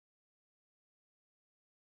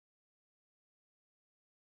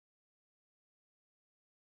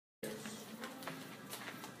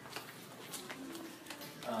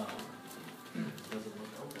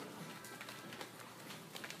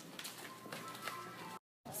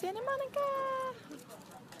Santa Monica.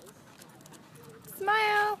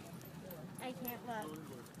 Smile. I can't look.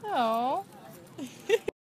 Oh.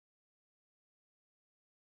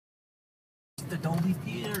 The Dolby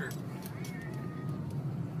Theater.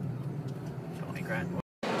 Tony Grant.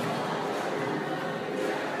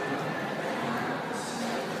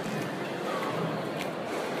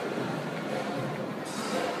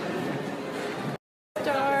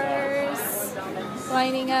 Stars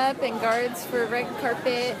lining up and guards for red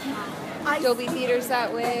carpet. Dolby Theater's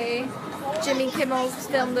that way. Jimmy Kimmel's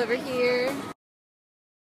filmed over here.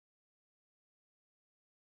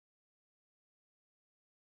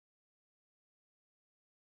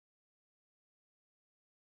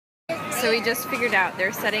 So we just figured out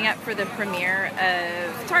they're setting up for the premiere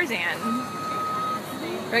of Tarzan.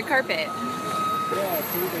 Red carpet.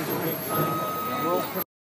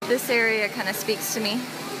 This area kind of speaks to me.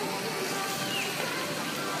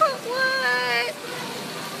 What?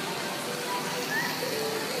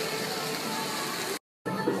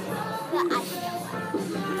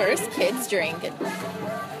 First kids drink at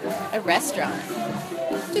a restaurant.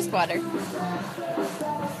 Just water.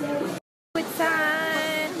 It's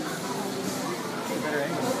on.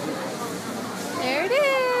 There it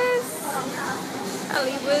is.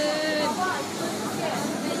 Hollywood.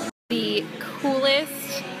 The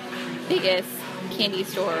coolest, biggest candy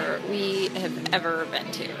store we have ever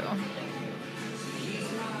been to.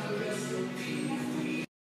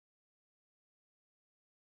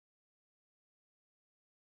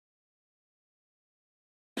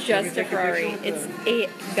 Just a Ferrari. It's a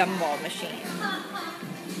gumball machine.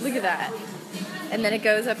 Look at that. And then it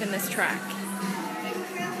goes up in this track.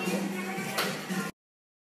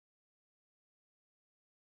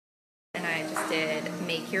 And I just did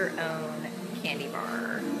make your own candy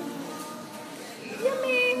bar.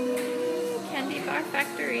 Yummy! Candy bar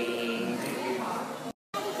factory.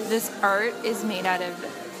 This art is made out of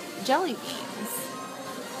jelly beans.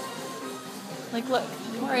 Like, look,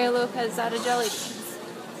 Mario Lopez out of jelly beans.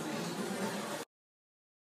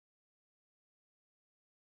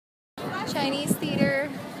 Chinese theater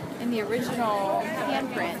and the original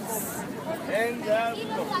handprints.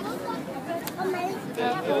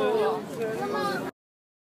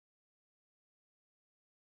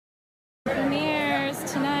 Premieres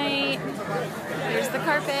tonight. Here's the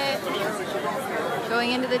carpet.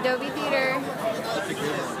 Going into the Dolby Theater.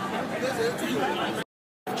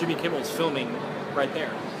 Jimmy Kimmel's filming right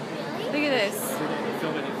there. Look at this. They're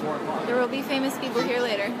filming at 4 o'clock. There will be famous people here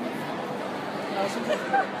later.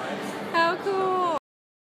 How cool!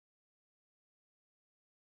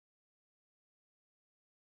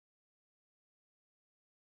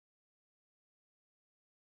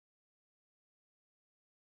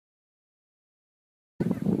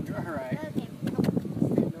 You're alright.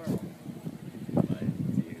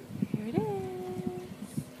 Here it is.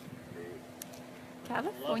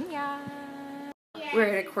 California. We're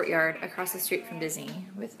at a courtyard across the street from Disney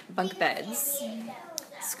with bunk beds.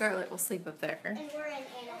 Scarlett will sleep up there.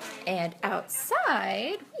 And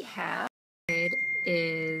outside we have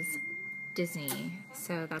is Disney.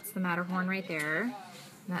 So that's the Matterhorn right there. And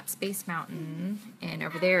that's Space Mountain. And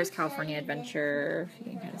over there is California Adventure. If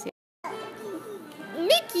you can kind of see it.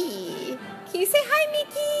 Mickey! Can you say hi,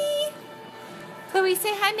 Mickey? Chloe,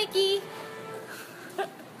 say hi, Mickey.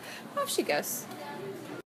 Off she goes.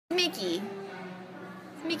 Mickey.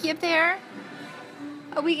 Is Mickey up there?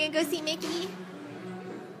 Are we gonna go see Mickey?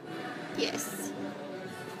 Yes.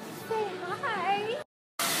 Say hi.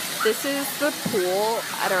 This is the pool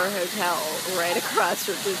at our hotel right across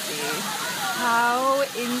from Disney. How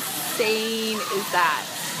insane is that?